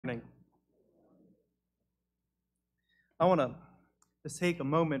Morning. I want to just take a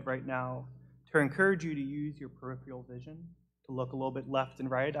moment right now to encourage you to use your peripheral vision to look a little bit left and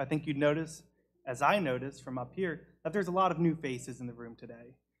right. I think you'd notice, as I noticed from up here, that there's a lot of new faces in the room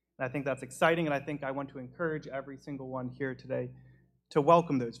today. And I think that's exciting, and I think I want to encourage every single one here today to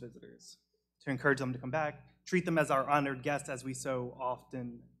welcome those visitors, to encourage them to come back, treat them as our honored guests, as we so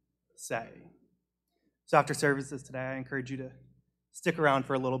often say. So after services today, I encourage you to stick around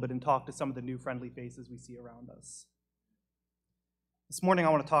for a little bit and talk to some of the new friendly faces we see around us. This morning, I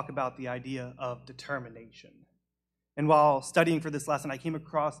want to talk about the idea of determination. And while studying for this lesson, I came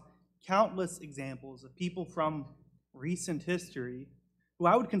across countless examples of people from recent history who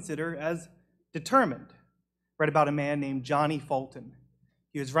I would consider as determined. I read about a man named Johnny Fulton.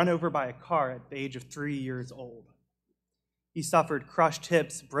 He was run over by a car at the age of 3 years old. He suffered crushed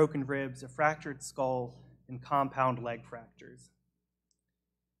hips, broken ribs, a fractured skull, and compound leg fractures.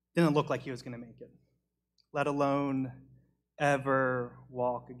 Didn't look like he was going to make it, let alone ever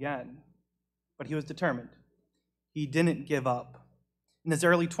walk again. But he was determined. He didn't give up. In his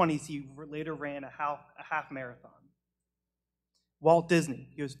early 20s, he later ran a half marathon. Walt Disney,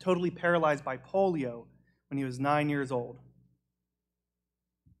 he was totally paralyzed by polio when he was 9 years old.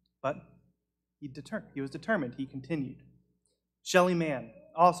 But he was determined. He continued. Shelley Mann,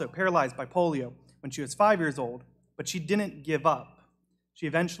 also paralyzed by polio when she was 5 years old, but she didn't give up. She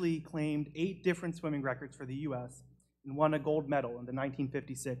eventually claimed 8 different swimming records for the U.S. and won a gold medal in the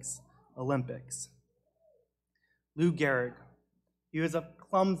 1956 Olympics. Lou Gehrig, he was a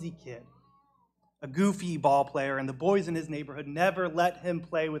clumsy kid, a goofy ball player, and the boys in his neighborhood never let him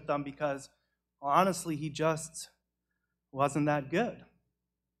play with them because, honestly, he just wasn't that good.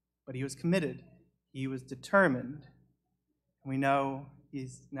 But he was committed. He was determined. And we know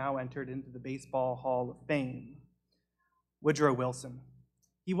he's now entered into the Baseball Hall of Fame. Woodrow Wilson.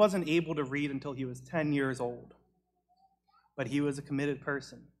 He wasn't able to read until he was 10 years old. But he was a committed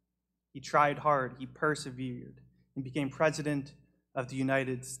person. He tried hard. He persevered and became president of the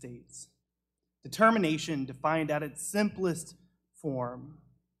United States. Determination, defined at its simplest form,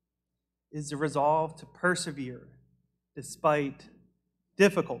 is the resolve to persevere despite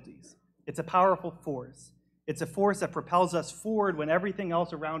difficulties. It's a powerful force. It's a force that propels us forward when everything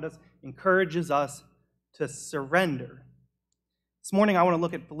else around us encourages us to surrender. This morning, I want to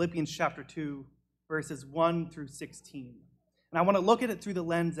look at Philippians chapter 2, verses 1 through 16. And I want to look at it through the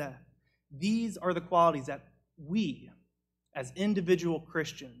lens that these are the qualities that we, as individual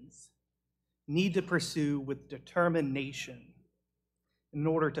Christians, need to pursue with determination in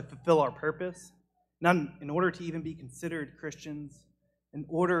order to fulfill our purpose, not in order to even be considered Christians, in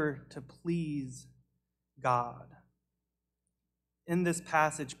order to please God. In this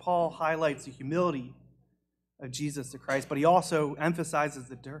passage, Paul highlights the humility of Jesus the Christ, but he also emphasizes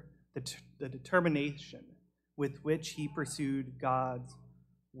the determination with which he pursued God's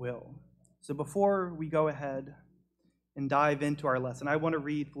will. So before we go ahead and dive into our lesson, I want to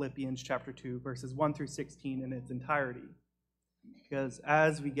read Philippians chapter 2, verses 1 through 16 in its entirety, because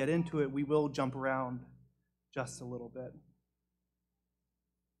as we get into it, we will jump around just a little bit.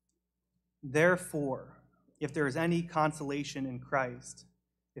 Therefore, if there is any consolation in Christ,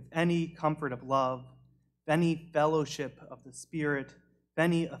 if any comfort of love, if any fellowship of the Spirit, if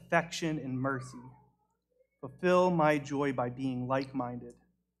any affection and mercy, fulfill my joy by being like-minded,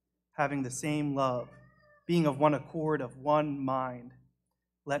 having the same love, being of one accord, of one mind.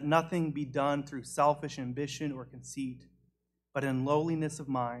 Let nothing be done through selfish ambition or conceit, but in lowliness of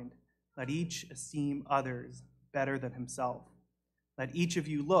mind, let each esteem others better than himself. Let each of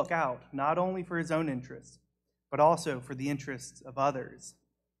you look out not only for his own interests, but also for the interests of others.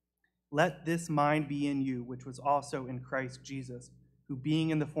 Let this mind be in you, which was also in Christ Jesus, who being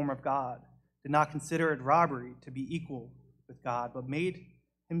in the form of God, did not consider it robbery to be equal with God, but made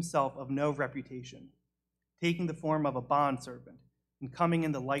himself of no reputation, taking the form of a bondservant, and coming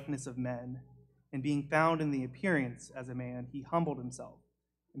in the likeness of men, and being found in the appearance as a man, he humbled himself,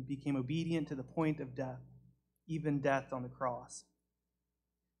 and became obedient to the point of death, even death on the cross.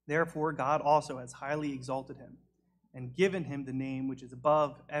 Therefore, God also has highly exalted him and given him the name which is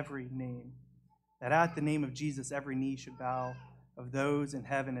above every name, that at the name of Jesus every knee should bow, of those in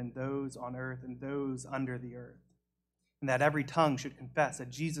heaven and those on earth and those under the earth, and that every tongue should confess that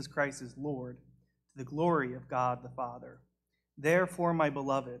Jesus Christ is Lord, to the glory of God the Father. Therefore, my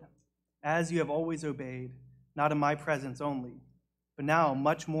beloved, as you have always obeyed, not in my presence only, but now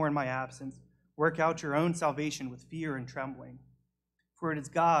much more in my absence, work out your own salvation with fear and trembling. For it is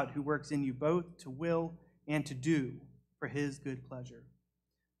God who works in you both to will and to do for his good pleasure.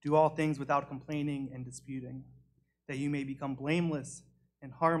 Do all things without complaining and disputing, that you may become blameless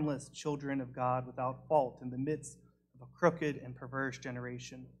and harmless children of God without fault in the midst of a crooked and perverse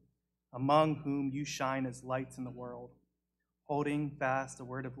generation, among whom you shine as lights in the world, holding fast the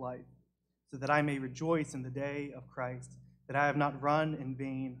word of life, so that I may rejoice in the day of Christ, that I have not run in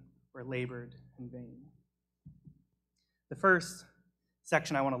vain or labored in vain. The first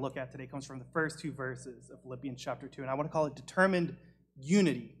section I want to look at today comes from the first two verses of Philippians chapter 2, and I want to call it determined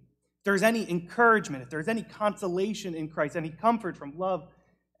unity. If there's any encouragement, if there's any consolation in Christ, any comfort from love,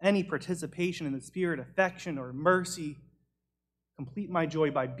 any participation in the Spirit, affection, or mercy, complete my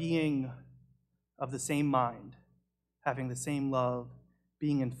joy by being of the same mind, having the same love,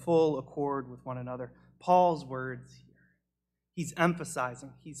 being in full accord with one another. Paul's words here. He's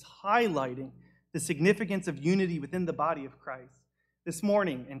emphasizing, he's highlighting the significance of unity within the body of Christ. This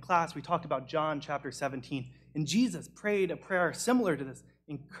morning in class, we talked about John chapter 17, and Jesus prayed a prayer similar to this,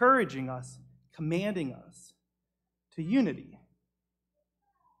 encouraging us, commanding us to unity.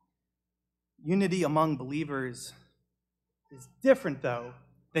 Unity among believers is different, though,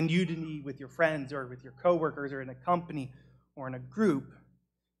 than unity with your friends or with your coworkers or in a company or in a group.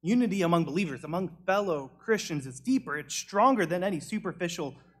 Unity among believers, among fellow Christians, is deeper. It's stronger than any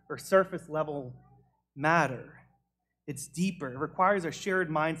superficial or surface-level matter. It's deeper. It requires a shared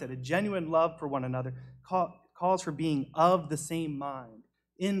mindset, a genuine love for one another, calls for being of the same mind,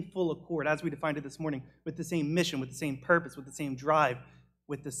 in full accord, as we defined it this morning, with the same mission, with the same purpose, with the same drive,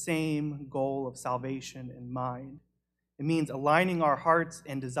 with the same goal of salvation in mind. It means aligning our hearts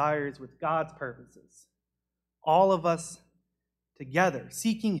and desires with God's purposes. All of us together,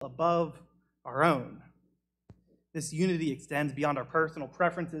 seeking above our own. This unity extends beyond our personal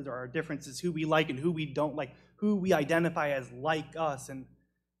preferences or our differences, who we like and who we don't like, who we identify as like us and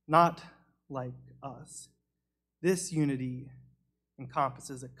not like us. This unity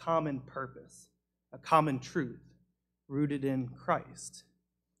encompasses a common purpose, a common truth rooted in Christ.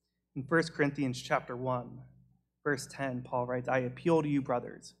 In 1 Corinthians chapter 1, verse 10, Paul writes, I appeal to you,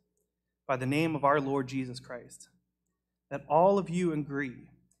 brothers, by the name of our Lord Jesus Christ, that all of you agree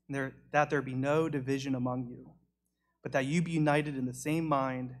that there be no division among you, but that you be united in the same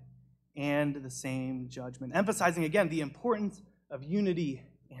mind and the same judgment. Emphasizing again the importance of unity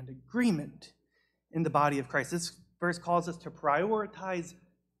and agreement in the body of Christ. This verse calls us to prioritize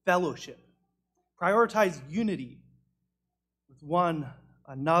fellowship, prioritize unity with one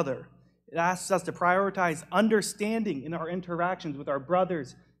another. It asks us to prioritize understanding in our interactions with our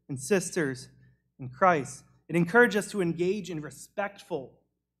brothers and sisters in Christ. It encourages us to engage in respectful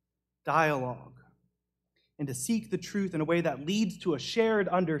dialogue and to seek the truth in a way that leads to a shared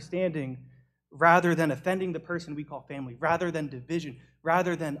understanding rather than offending the person we call family, rather than division,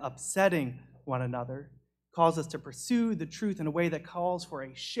 rather than upsetting one another. It calls us to pursue the truth in a way that calls for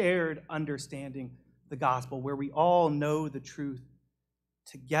a shared understanding of the gospel, where we all know the truth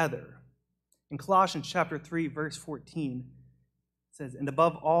together. In Colossians chapter 3, verse 14, it says, and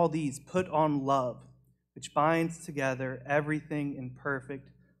above all these, put on love, which binds together everything in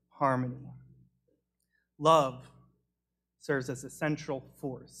perfect harmony. Love serves as a central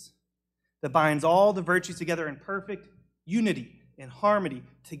force that binds all the virtues together in perfect unity, in harmony,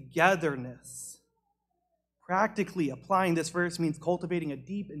 togetherness. Practically applying this verse means cultivating a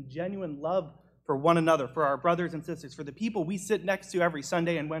deep and genuine love for one another, for our brothers and sisters, for the people we sit next to every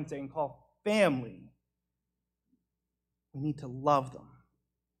Sunday and Wednesday and call family. We need to love them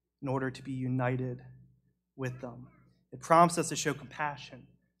in order to be united with them. It prompts us to show compassion,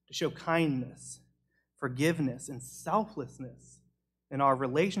 to show kindness, forgiveness, and selflessness in our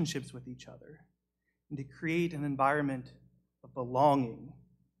relationships with each other, and to create an environment of belonging,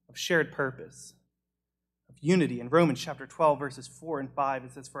 of shared purpose, of unity. In Romans chapter 12, verses 4 and 5,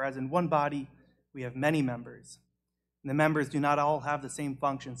 it says, for as in one body we have many members, and the members do not all have the same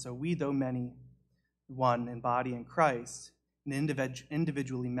function, so we, though many, one in body in Christ, and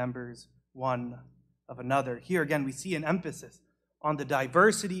individually members one of another. Here again, we see an emphasis on the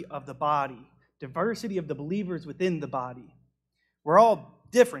diversity of the body, diversity of the believers within the body. We're all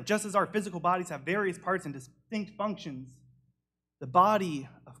different. Just as our physical bodies have various parts and distinct functions, the body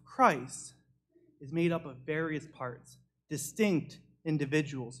of Christ is made up of various parts, distinct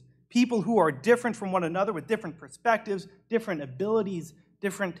individuals, people who are different from one another with different perspectives, different abilities,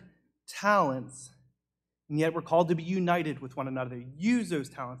 different talents. And yet we're called to be united with one another, use those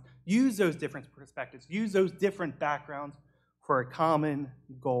talents, use those different perspectives, use those different backgrounds for a common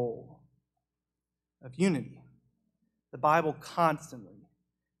goal of unity. The Bible constantly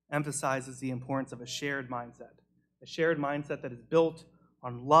emphasizes the importance of a shared mindset that is built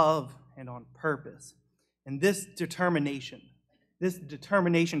on love and on purpose. And this determination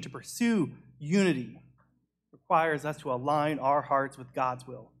to pursue unity requires us to align our hearts with God's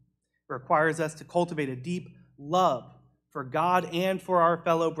will. It requires us to cultivate a deep love for God and for our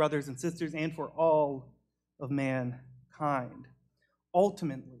fellow brothers and sisters and for all of mankind.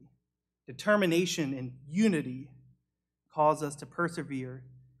 Ultimately, determination and unity cause us to persevere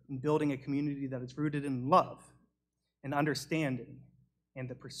in building a community that is rooted in love and understanding and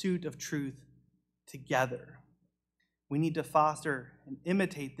the pursuit of truth together. We need to foster and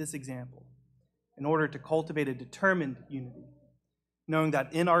imitate this example in order to cultivate a determined unity, knowing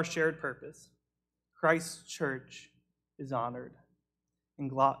that in our shared purpose, Christ's church is honored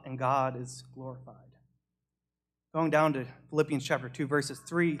and God is glorified. Going down to Philippians chapter 2, verses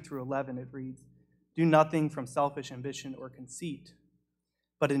 3 through 11, it reads, "Do nothing from selfish ambition or conceit,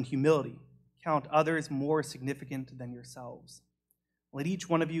 but in humility count others more significant than yourselves. Let each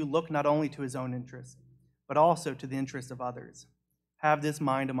one of you look not only to his own interest, but also to the interest of others. Have this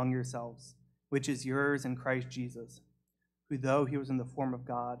mind among yourselves, which is yours in Christ Jesus, who, though he was in the form of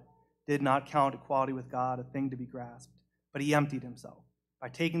God, did not count equality with God a thing to be grasped, but he emptied himself, by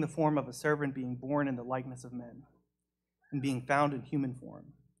taking the form of a servant, being born in the likeness of men. And being found in human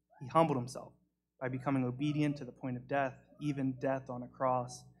form, he humbled himself by becoming obedient to the point of death, even death on a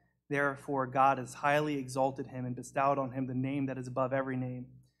cross. Therefore God has highly exalted him and bestowed on him the name that is above every name,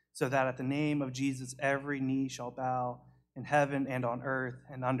 so that at the name of Jesus every knee shall bow, in heaven and on earth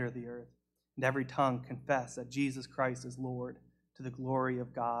and under the earth, and every tongue confess that Jesus Christ is Lord, to the glory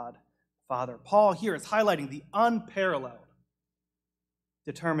of God the Father." Paul here is highlighting the unparalleled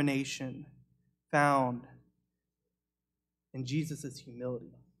determination found in Jesus'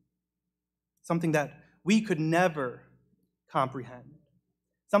 humility, something that we could never comprehend,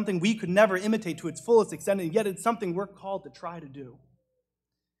 something we could never imitate to its fullest extent, and yet it's something we're called to try to do.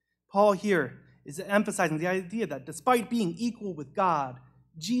 Paul here is emphasizing the idea that despite being equal with God,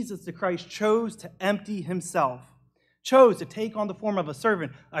 Jesus the Christ chose to empty himself, chose to take on the form of a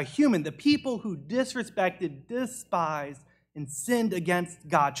servant, a human, the people who disrespected, despised, and sinned against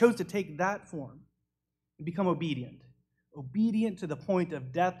God, chose to take that form and become obedient to the point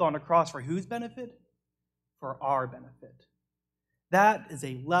of death on a cross for whose benefit? For our benefit. That is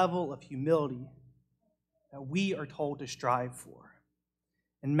a level of humility that we are told to strive for.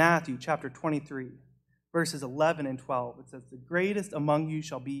 In Matthew chapter 23, verses 11 and 12, it says, "The greatest among you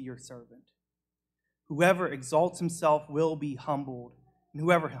shall be your servant. Whoever exalts himself will be humbled, and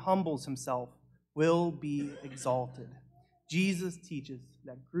whoever humbles himself will be exalted." Jesus teaches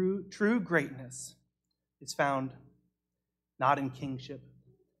that true greatness is found not in kingship,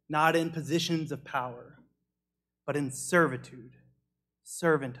 not in positions of power, but in servitude,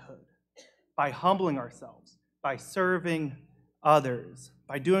 servanthood, by humbling ourselves, by serving others.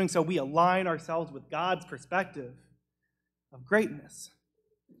 By doing so, we align ourselves with God's perspective of greatness.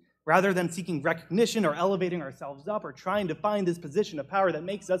 Rather than seeking recognition or elevating ourselves up or trying to find this position of power that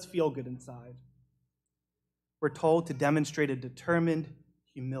makes us feel good inside, we're told to demonstrate a determined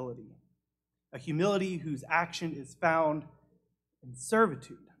humility, a humility whose action is found in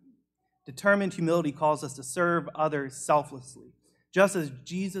servitude. Determined humility calls us to serve others selflessly. Just as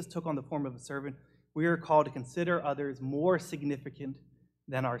Jesus took on the form of a servant, we are called to consider others more significant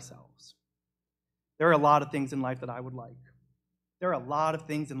than ourselves. There are a lot of things in life that I would like. There are a lot of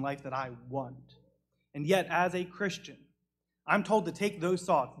things in life that I want. And yet, as a Christian, I'm told to take those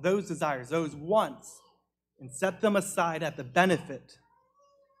thoughts, those desires, those wants, and set them aside at the benefit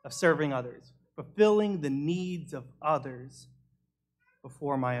of serving others, fulfilling the needs of others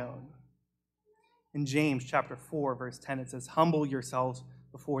before my own. In James chapter 4, verse 10, it says, "Humble yourselves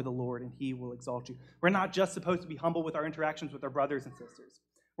before the Lord, and he will exalt you." We're not just supposed to be humble with our interactions with our brothers and sisters.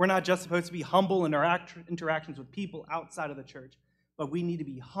 We're not just supposed to be humble in our interactions with people outside of the church, but we need to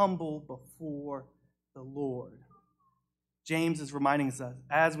be humble before the Lord. James is reminding us that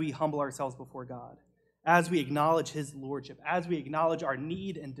as we humble ourselves before God, as we acknowledge his lordship, as we acknowledge our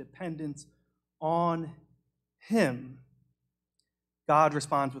need and dependence on him, God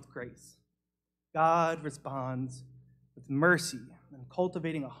responds with grace. God responds with mercy, and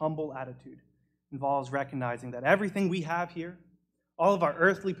cultivating a humble attitude involves recognizing that everything we have here, all of our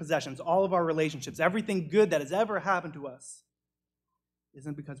earthly possessions, all of our relationships, everything good that has ever happened to us,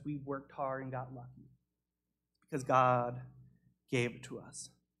 isn't because we worked hard and got lucky. It's because God gave it to us.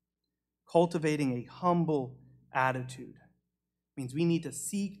 Cultivating a humble attitude means we need to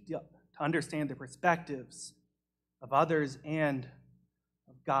seek to understand the perspectives of others and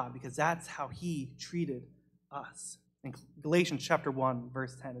of God, because that's how he treated us. In Galatians chapter 1,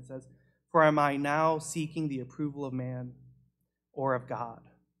 verse 10, it says, "For am I now seeking the approval of man or of God?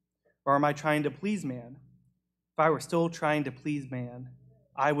 Or am I trying to please man? If I were still trying to please man,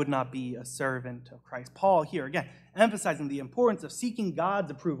 I would not be a servant of Christ. Paul here, again, emphasizing the importance of seeking God's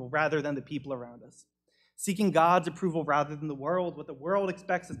approval rather than the people around us. Seeking God's approval rather than the world, what the world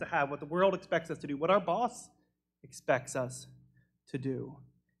expects us to have, what the world expects us to do, what our boss expects us to do.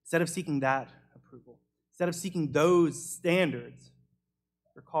 Instead of seeking that approval, instead of seeking those standards,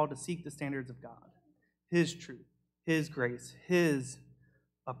 we're called to seek the standards of God, His truth, His grace, His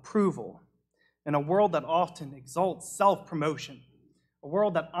approval. In a world that often exalts self-promotion, a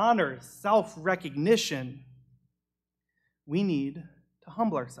world that honors self-recognition, we need to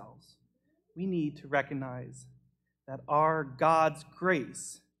humble ourselves. We need to recognize that our God's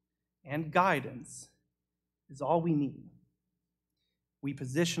grace and guidance is all we need. We need to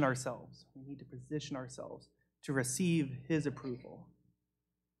position ourselves to receive His approval.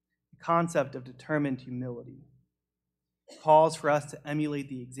 The concept of determined humility calls for us to emulate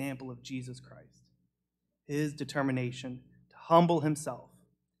the example of Jesus Christ. His determination to humble Himself,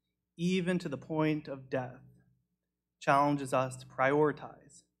 even to the point of death, challenges us to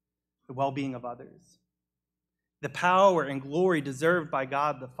prioritize the well-being of others, the power and glory deserved by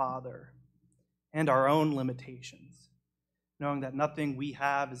God the Father, and our own limitations, knowing that nothing we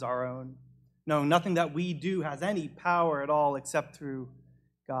have is our own, knowing nothing that we do has any power at all except through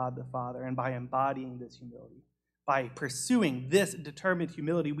God the Father. And by embodying this humility, by pursuing this determined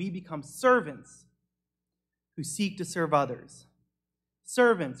humility, we become servants who seek to serve others,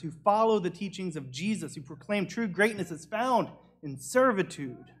 servants who follow the teachings of Jesus, who proclaim true greatness is found in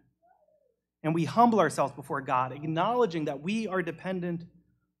servitude. And we humble ourselves before God, acknowledging that we are dependent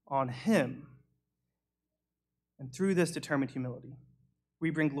on Him. And through this determined humility,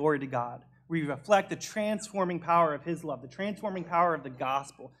 we bring glory to God. We reflect the transforming power of His love, the transforming power of the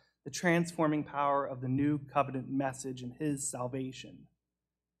gospel, the transforming power of the new covenant message and His salvation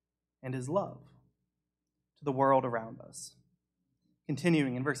and His love to the world around us.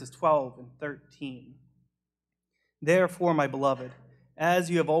 Continuing in verses 12 and 13. Therefore, my beloved,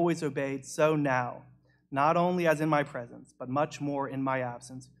 as you have always obeyed, so now, not only as in my presence, but much more in my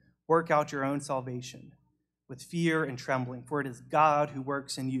absence, work out your own salvation with fear and trembling, for it is God who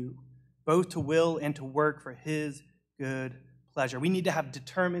works in you, both to will and to work for His good pleasure. We need to have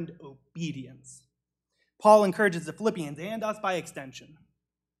determined obedience. Paul encourages the Philippians, and us by extension,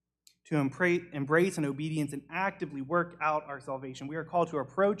 to embrace an obedience and actively work out our salvation. We are called to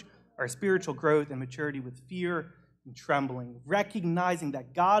approach our spiritual growth and maturity with fear and trembling, recognizing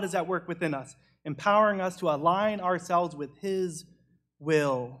that God is at work within us, empowering us to align ourselves with His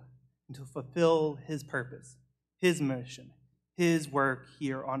will and to fulfill His purpose, His mission, His work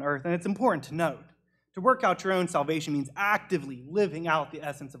here on earth. And it's important to note, to work out your own salvation means actively living out the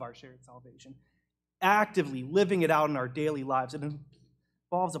essence of our shared salvation, actively living it out in our daily lives. It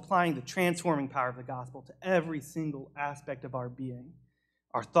involves applying the transforming power of the gospel to every single aspect of our being,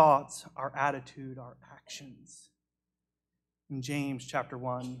 our thoughts, our attitude, our actions. In James chapter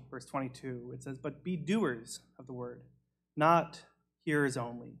 1, verse 22, it says, "But be doers of the word, not hearers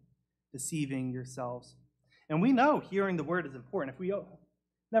only, deceiving yourselves." And we know hearing the word is important. If we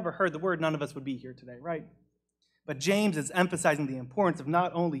never heard the word, none of us would be here today, right? But James is emphasizing the importance of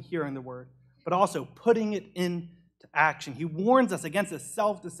not only hearing the word, but also putting it into action. He warns us against this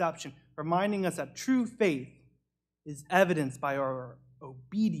self-deception, reminding us that true faith is evidenced by our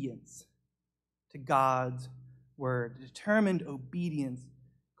obedience to God's word. Determined obedience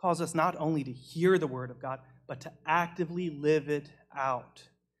calls us not only to hear the word of God, but to actively live it out,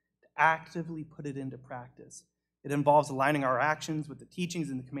 to actively put it into practice. It involves aligning our actions with the teachings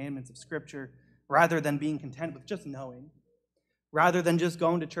and the commandments of Scripture, rather than being content with just knowing, rather than just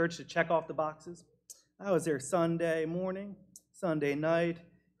going to church to check off the boxes. I was there Sunday morning, Sunday night,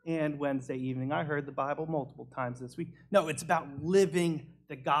 and Wednesday evening. I heard the Bible multiple times this week. No, it's about living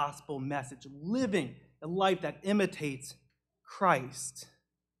the gospel message, living a life that imitates Christ.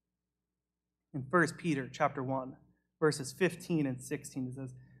 In 1 Peter chapter 1, verses 15 and 16, it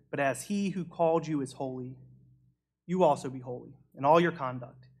says, "But as He who called you is holy, you also be holy in all your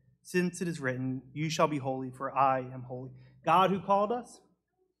conduct, since it is written, 'You shall be holy, for I am holy.'" God who called us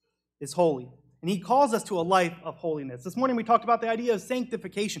is holy, and He calls us to a life of holiness. This morning we talked about the idea of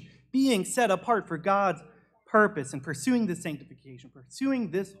sanctification, being set apart for God's purpose, and pursuing this sanctification,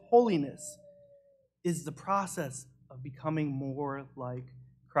 pursuing this holiness is the process of becoming more like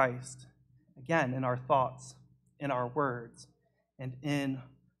Christ. Again, in our thoughts, in our words, and in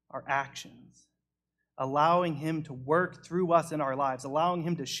our actions. Allowing Him to work through us in our lives, allowing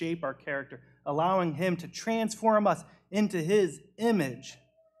Him to shape our character, allowing Him to transform us into His image.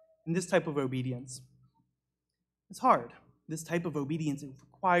 And this type of obedience is hard. This type of obedience, it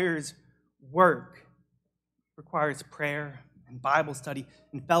requires work, requires prayer and Bible study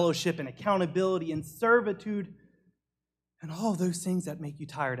and fellowship and accountability and servitude and all those things that make you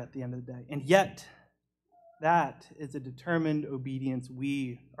tired at the end of the day. And yet, that is a determined obedience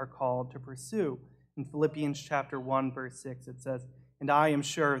we are called to pursue. In Philippians chapter 1, verse 6, it says, "And I am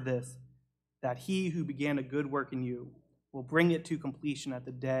sure of this, that he who began a good work in you will bring it to completion at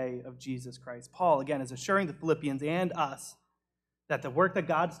the day of Jesus Christ." Paul, again, is assuring the Philippians and us that the work that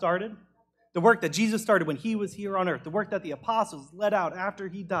God started, the work that Jesus started when he was here on earth, the work that the apostles led out after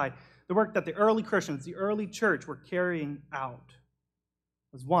he died, the work that the early Christians, the early church were carrying out,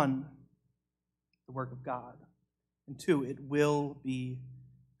 was one, the work of God, and two, it will be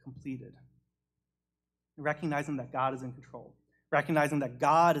completed. Recognizing that God is in control, recognizing that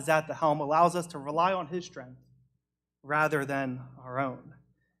God is at the helm, allows us to rely on his strength rather than our own.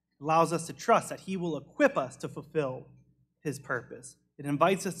 It allows us to trust that he will equip us to fulfill his purpose. It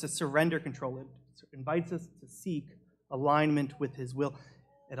invites us to surrender control. It invites us to seek alignment with his will.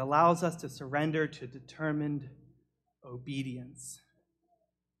 It allows us to surrender to determined obedience.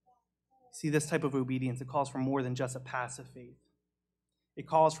 See, this type of obedience, it calls for more than just a passive faith. It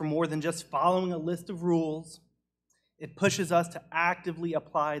calls for more than just following a list of rules. It pushes us to actively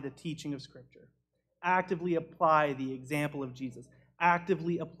apply the teaching of Scripture, actively apply the example of Jesus,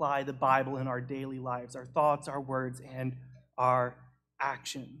 actively apply the Bible in our daily lives, our thoughts, our words, and our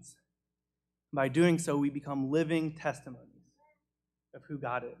actions. By doing so, we become living testimonies of who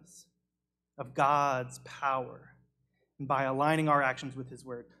God is, of God's power. And by aligning our actions with his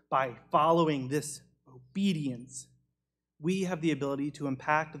word, by following this obedience, we have the ability to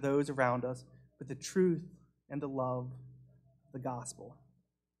impact those around us with the truth and the love of the gospel.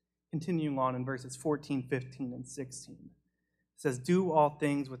 Continuing on in verses 14, 15, and 16, it says, "Do all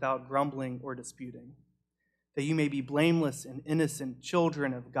things without grumbling or disputing, that you may be blameless and innocent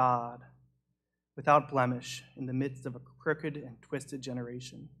children of God, without blemish in the midst of a crooked and twisted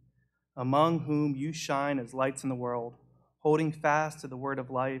generation, among whom you shine as lights in the world, holding fast to the word of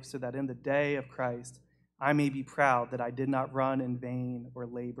life, so that in the day of Christ I may be proud that I did not run in vain or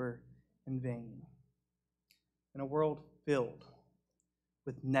labor in vain." In a world filled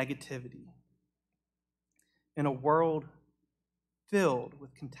with negativity, in a world filled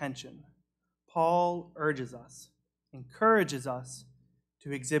with contention, Paul urges us, encourages us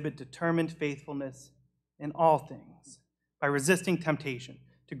to exhibit determined faithfulness in all things by resisting temptation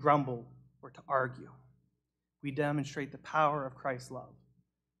to grumble or to argue. We demonstrate the power of Christ's love,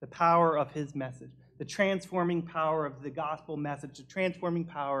 the power of his message, the transforming power of the gospel message, the transforming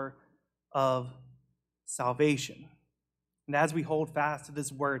power of salvation. And as we hold fast to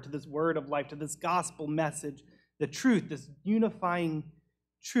this word of life, to this gospel message, the truth, this unifying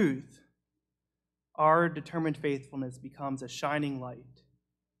truth, our determined faithfulness becomes a shining light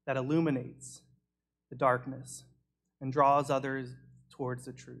that illuminates the darkness and draws others towards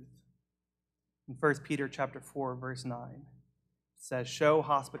the truth. In 1 Peter chapter 4, verse 9, it says, "Show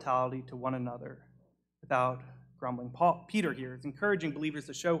hospitality to one another without grumbling." Peter here is encouraging believers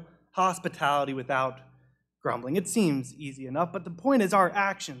to show hospitality without grumbling. It seems easy enough, but the point is our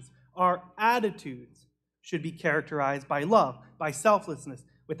actions, our attitudes should be characterized by love, by selflessness,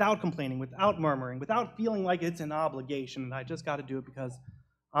 without complaining, without murmuring, without feeling like it's an obligation and I just got to do it because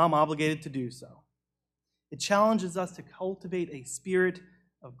I'm obligated to do so. It challenges us to cultivate a spirit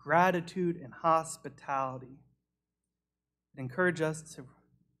of gratitude and hospitality. It encourages us to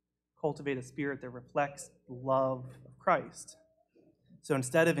cultivate a spirit that reflects the love of Christ. So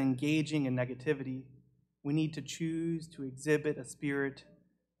instead of engaging in negativity, we need to choose to exhibit a spirit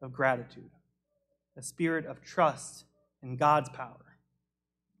of gratitude, a spirit of trust in God's power,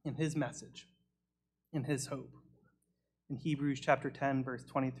 in his message, in his hope. In Hebrews chapter 10, verse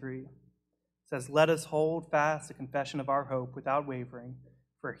 23, it says, "Let us hold fast the confession of our hope without wavering,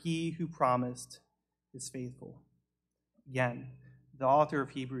 for he who promised is faithful." Again, the author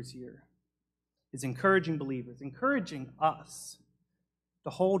of Hebrews here is encouraging believers, encouraging us to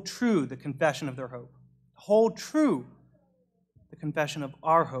hold true the confession of their hope, to hold true the confession of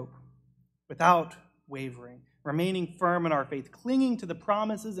our hope without wavering, remaining firm in our faith, clinging to the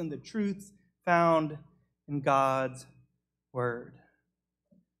promises and the truths found in God's word.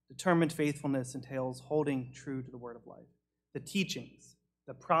 Determined faithfulness entails holding true to the word of life. The teachings,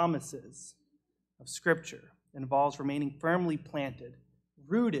 the promises of Scripture involves remaining firmly planted,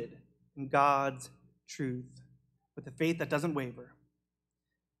 rooted in God's truth, with a faith that doesn't waver,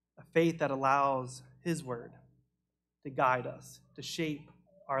 a faith that allows his word to guide us, to shape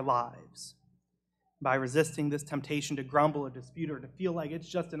our lives. By resisting this temptation to grumble or dispute or to feel like it's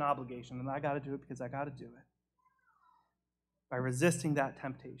just an obligation and I got to do it because I got to do it. By resisting that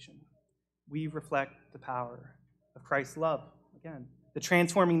temptation, we reflect the power of Christ's love, again, the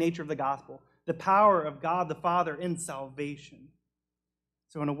transforming nature of the gospel, the power of God the Father in salvation.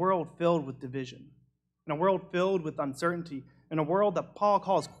 So in a world filled with division, in a world filled with uncertainty, in a world that Paul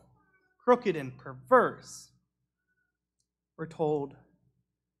calls crooked and perverse, we're told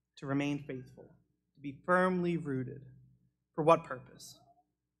to remain faithful, to be firmly rooted. For what purpose?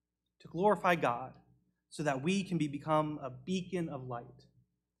 To glorify God, so that we can become a beacon of light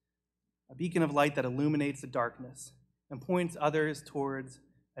that illuminates the darkness and points others towards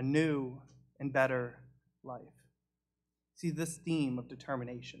a new and better life. See, this theme of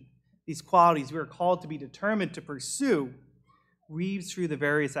determination, these qualities we are called to be determined to pursue, weaves through the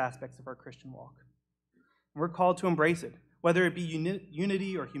various aspects of our Christian walk. And we're called to embrace it, whether it be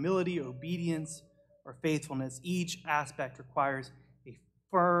unity or humility, obedience or faithfulness. Each aspect requires a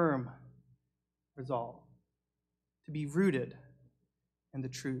firm resolve to be rooted in the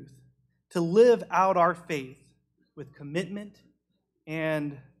truth, to live out our faith with commitment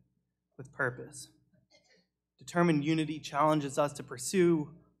and with purpose. Determined unity challenges us to pursue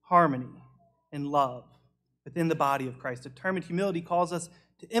harmony and love within the body of Christ. Determined humility calls us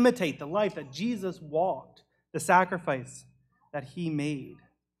to imitate the life that Jesus walked, the sacrifice that he made.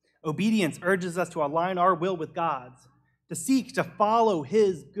 Obedience urges us to align our will with God's, to seek to follow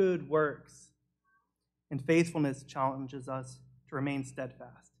his good works. And faithfulness challenges us to remain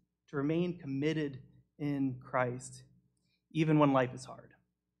steadfast, to remain committed in Christ, even when life is hard,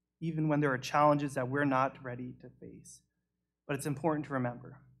 even when there are challenges that we're not ready to face. But it's important to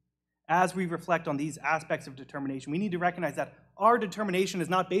remember, as we reflect on these aspects of determination, we need to recognize that our determination is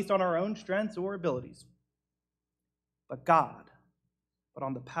not based on our own strengths or abilities, but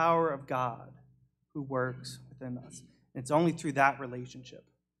on the power of God who works within us. And it's only through that relationship,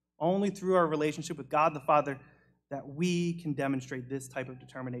 only through our relationship with God the Father, that we can demonstrate this type of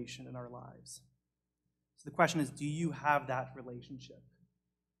determination in our lives. So the question is, do you have that relationship?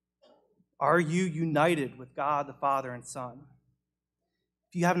 Are you united with God the Father and Son?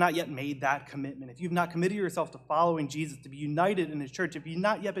 If you have not yet made that commitment, if you've not committed yourself to following Jesus, to be united in his church, if you've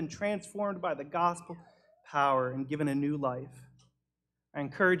not yet been transformed by the gospel power and given a new life, I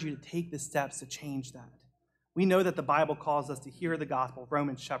encourage you to take the steps to change that. We know that the Bible calls us to hear the gospel,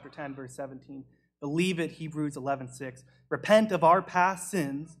 Romans chapter 10, verse 17. Believe it, Hebrews 11:6. Repent of our past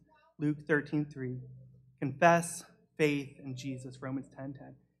sins, Luke 13:3. Confess faith in Jesus, Romans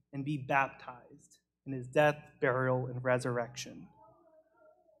 10:10. And be baptized in his death, burial, and resurrection,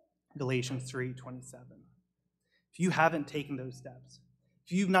 Galatians 3:27. If you haven't taken those steps,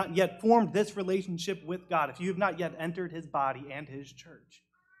 if you've not yet formed this relationship with God, if you have not yet entered his body and his church,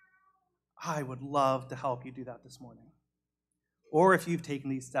 I would love to help you do that this morning. Or if you've taken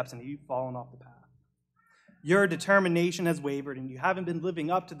these steps and you've fallen off the path, your determination has wavered and you haven't been living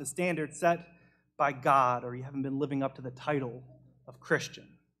up to the standards set by God, or you haven't been living up to the title of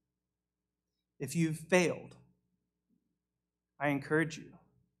Christian. If you've failed, I encourage you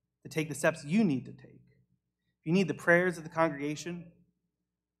to take the steps you need to take. If you need the prayers of the congregation,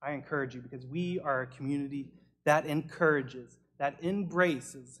 I encourage you, because we are a community that encourages, that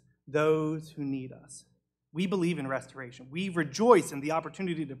embraces those who need us. We believe in restoration. We rejoice in the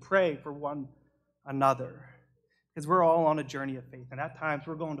opportunity to pray for one another, because we're all on a journey of faith, and at times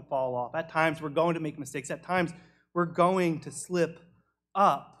we're going to fall off. At times we're going to make mistakes. At times we're going to slip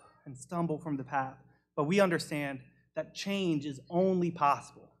up and stumble from the path. But we understand that change is only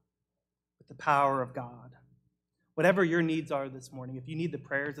possible with the power of God. Whatever your needs are this morning, if you need the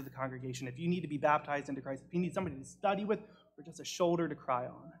prayers of the congregation, if you need to be baptized into Christ, if you need somebody to study with, or just a shoulder to cry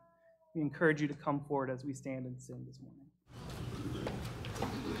on, we encourage you to come forward as we stand and sing this morning.